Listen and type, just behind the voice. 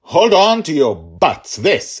Hold on to your butts.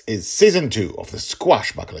 This is Season 2 of the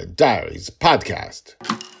Squashbuckler Diaries podcast.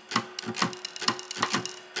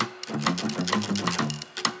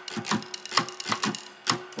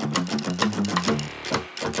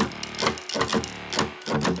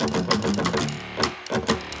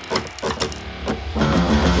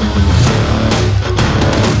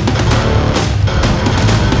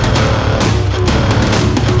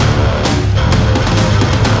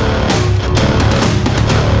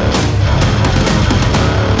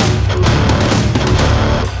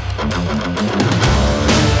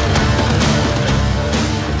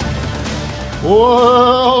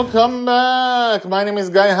 Welcome back. My name is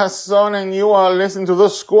Guy Hasson, and you are listening to the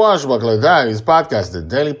Squashbuckler Diaries podcast, the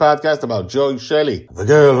daily podcast about Joy Shelley, the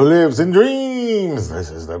girl who lives in dreams.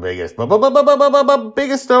 This is the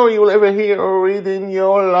biggest story you will ever hear or read in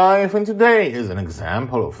your life, and today is an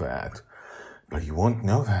example of that. But you won't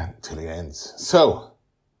know that till it ends. So,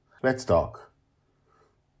 let's talk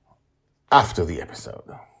after the episode.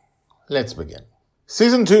 Let's begin.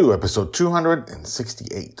 Season 2, episode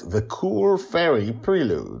 268, The Cool Fairy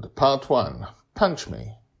Prelude, Part 1, Punch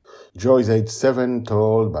Me. Joy's age 7,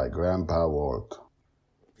 told by Grandpa Walt.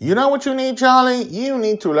 You know what you need, Charlie? You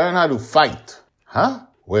need to learn how to fight. Huh?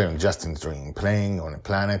 We're in Justin's dream, playing on a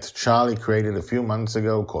planet Charlie created a few months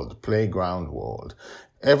ago called Playground World.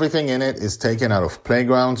 Everything in it is taken out of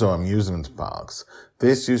playgrounds or amusement parks.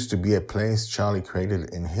 This used to be a place Charlie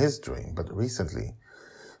created in his dream, but recently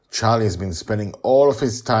Charlie has been spending all of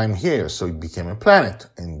his time here, so it became a planet,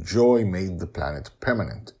 and Joy made the planet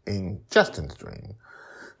permanent in Justin's dream.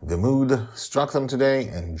 The mood struck them today,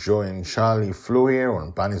 and Joy and Charlie flew here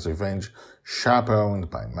on Bunny's Revenge, chaperoned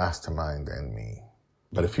by Mastermind and me.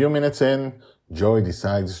 But a few minutes in, Joy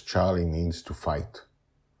decides Charlie needs to fight.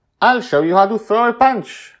 I'll show you how to throw a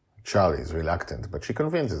punch. Charlie is reluctant, but she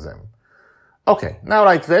convinces him. Okay, now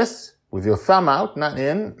like this, with your thumb out, not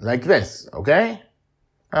in, like this, okay?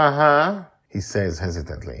 Uh-huh, he says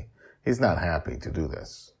hesitantly. He's not happy to do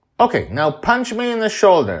this. Okay, now punch me in the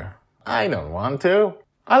shoulder. I don't want to.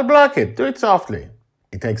 I'll block it. Do it softly.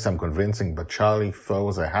 It takes some convincing, but Charlie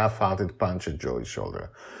throws a half-hearted punch at Joy's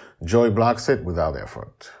shoulder. Joy blocks it without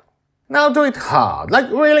effort. Now do it hard, like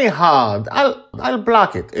really hard. I'll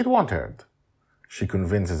block it. It won't hurt. She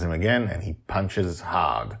convinces him again, and he punches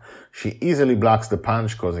hard. She easily blocks the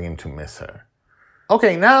punch, causing him to miss her.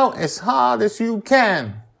 Okay, now as hard as you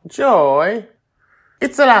can. Joy.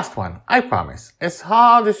 It's the last one. I promise. As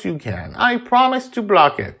hard as you can. I promise to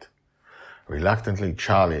block it. Reluctantly,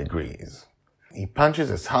 Charlie agrees. He punches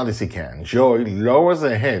as hard as he can. Joy lowers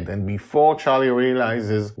her head, and before Charlie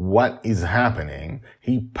realizes what is happening,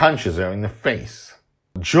 he punches her in the face.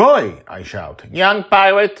 Joy, I shout. Young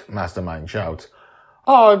pirate, Mastermind shouts.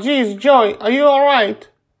 Oh, geez, Joy, are you all right?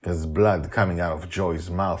 There's blood coming out of Joy's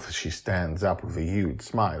mouth as she stands up with a huge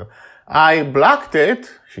smile. I blocked it,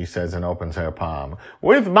 she says and opens her palm.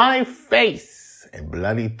 With my face! A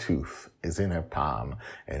bloody tooth is in her palm,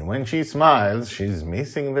 and when she smiles, she's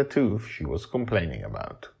missing the tooth she was complaining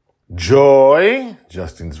about. Joy!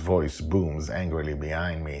 Justin's voice booms angrily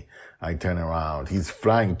behind me. I turn around. He's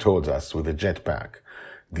flying towards us with a jetpack.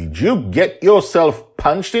 Did you get yourself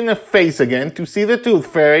punched in the face again to see the tooth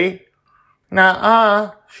fairy?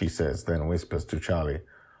 Nuh-uh, she says, then whispers to Charlie.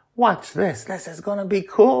 Watch this. This is gonna be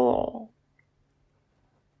cool.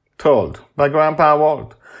 Told by Grandpa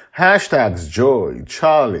Walt. Hashtags Joy,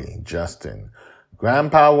 Charlie, Justin.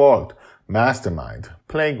 Grandpa Walt, Mastermind,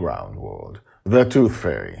 Playground World, The Tooth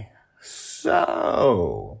Fairy.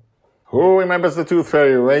 So, who remembers the Tooth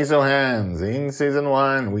Fairy? Raise your hands. In Season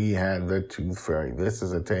 1, we had the Tooth Fairy. This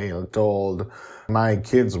is a tale told. My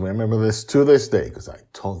kids remember this to this day because I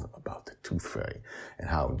told them about the Tooth Fairy and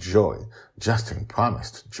how Justin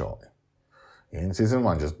promised Joy. In Season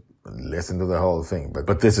 1, just listen to the whole thing.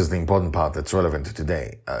 But this is the important part that's relevant to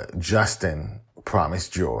today. Justin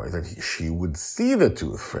promised Joy that she would see the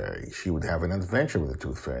Tooth Fairy. She would have an adventure with the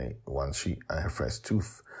Tooth Fairy once her first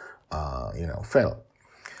tooth, fell.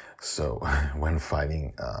 So when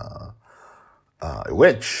fighting a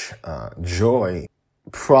witch, Joy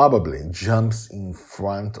probably jumps in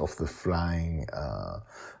front of the flying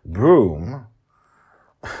broom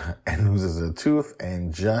and loses a tooth,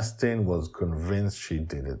 and Justin was convinced she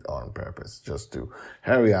did it on purpose, just to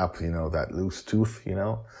hurry up, that loose tooth,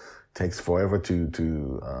 takes forever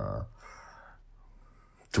to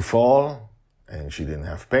fall, and she didn't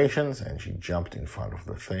have patience, and she jumped in front of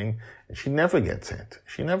the thing, and she never gets hit,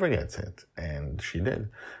 and she did.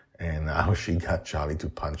 And now she got Charlie to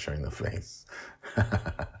punch her in the face.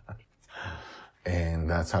 And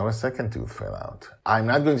that's how a second tooth fell out. I'm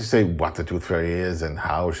not going to say what the tooth fairy is and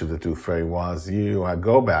how should the tooth fairy was. You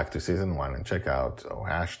go back to season 1 and check out,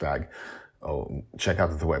 check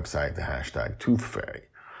out the website, the hashtag tooth fairy.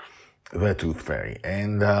 The Tooth Fairy.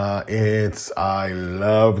 And I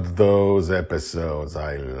loved those episodes.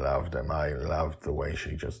 I loved them. I loved the way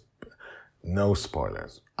she just, no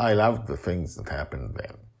spoilers. I loved the things that happened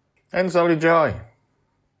then. And so did Joy.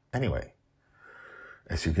 Anyway,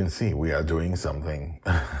 as you can see, we are doing something.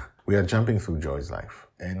 We are jumping through Joy's life.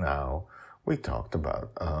 And now we talked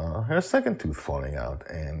about her second tooth falling out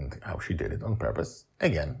and how she did it on purpose.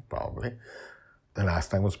 Again, probably. The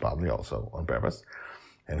last time was probably also on purpose.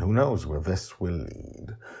 And who knows where this will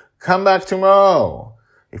lead. Come back tomorrow.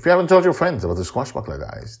 If you haven't told your friends about the Squashbuckler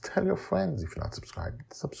Diaries, tell your friends. If you're not subscribed,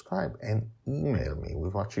 subscribe and email me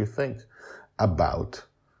with what you think about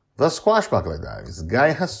the Squashbuckler Diaries.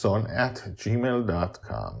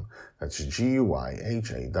 GuyHasson@gmail.com. That's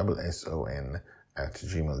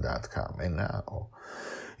GuyHasson@gmail.com. And now,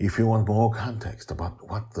 if you want more context about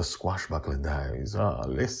what the Squashbuckler Diaries are,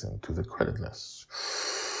 listen to the credit list.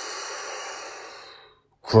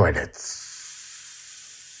 Credits.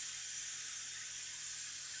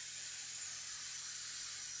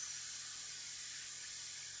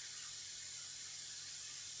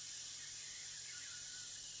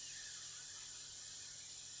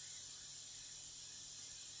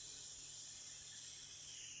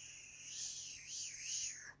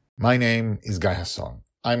 My name is Guy Hasson.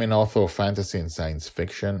 I'm an author of fantasy and science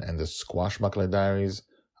fiction, and the Squashbuckler Diaries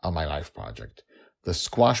are my life project. The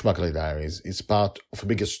Squashbuckler Diaries is part of a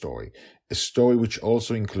bigger story, a story which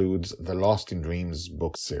also includes the Lost in Dreams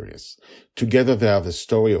book series. Together they are the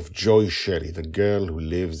story of Joy Shelley, the girl who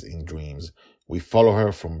lives in dreams. We follow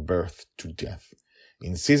her from birth to death.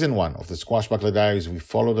 In season 1 of the Squashbuckler Diaries, we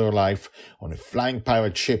followed her life on a flying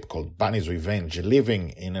pirate ship called Bunny's Revenge,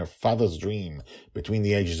 living in her father's dream between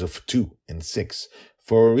the ages of 2 and 6.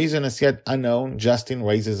 For a reason as yet unknown, Justin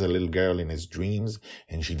raises a little girl in his dreams,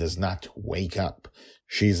 and she does not wake up.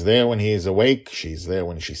 She's there when he is awake, she's there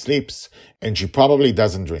when she sleeps, and she probably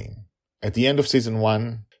doesn't dream. At the end of season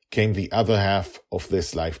 1 came the other half of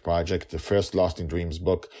this life project, the first Lost in Dreams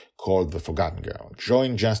book called The Forgotten Girl. Joy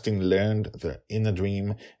and Justin learned they're in a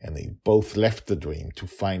dream, and they both left the dream to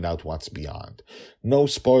find out what's beyond. No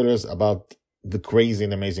spoilers about the crazy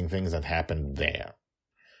and amazing things that happened there.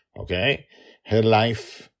 Okay? Her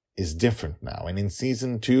life is different now, and in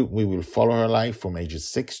season 2, we will follow her life from ages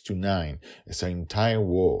 6 to 9 as her entire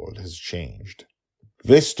world has changed.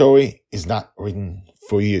 This story is not written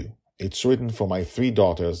for you. It's written for my 3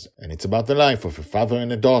 daughters, and it's about the life of a father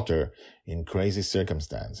and a daughter in crazy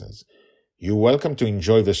circumstances. You're welcome to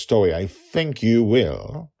enjoy the story. I think you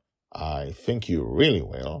will. I think you really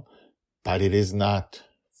will. But it is not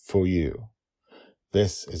for you.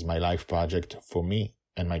 This is my life project for me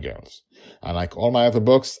and my girls. Unlike all my other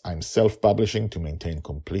books, I'm self-publishing to maintain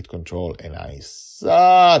complete control, and I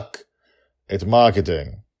suck at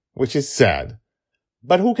marketing, which is sad.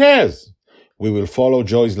 But who cares? We will follow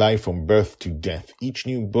Joy's life from birth to death. Each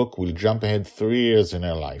new book will jump ahead 3 years in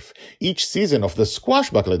her life. Each season of the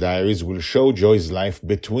Squashbuckler Diaries will show Joy's life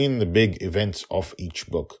between the big events of each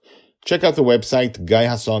book. Check out the website,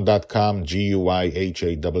 GuyHasson.com,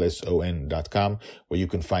 GuyHasson.com, where you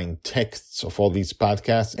can find texts of all these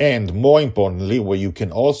podcasts, and more importantly, where you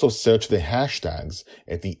can also search the hashtags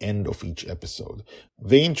at the end of each episode.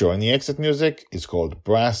 The intro and the exit music is called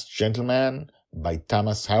Brass Gentleman by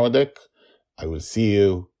Thomas Howardek. I will see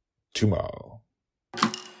you tomorrow.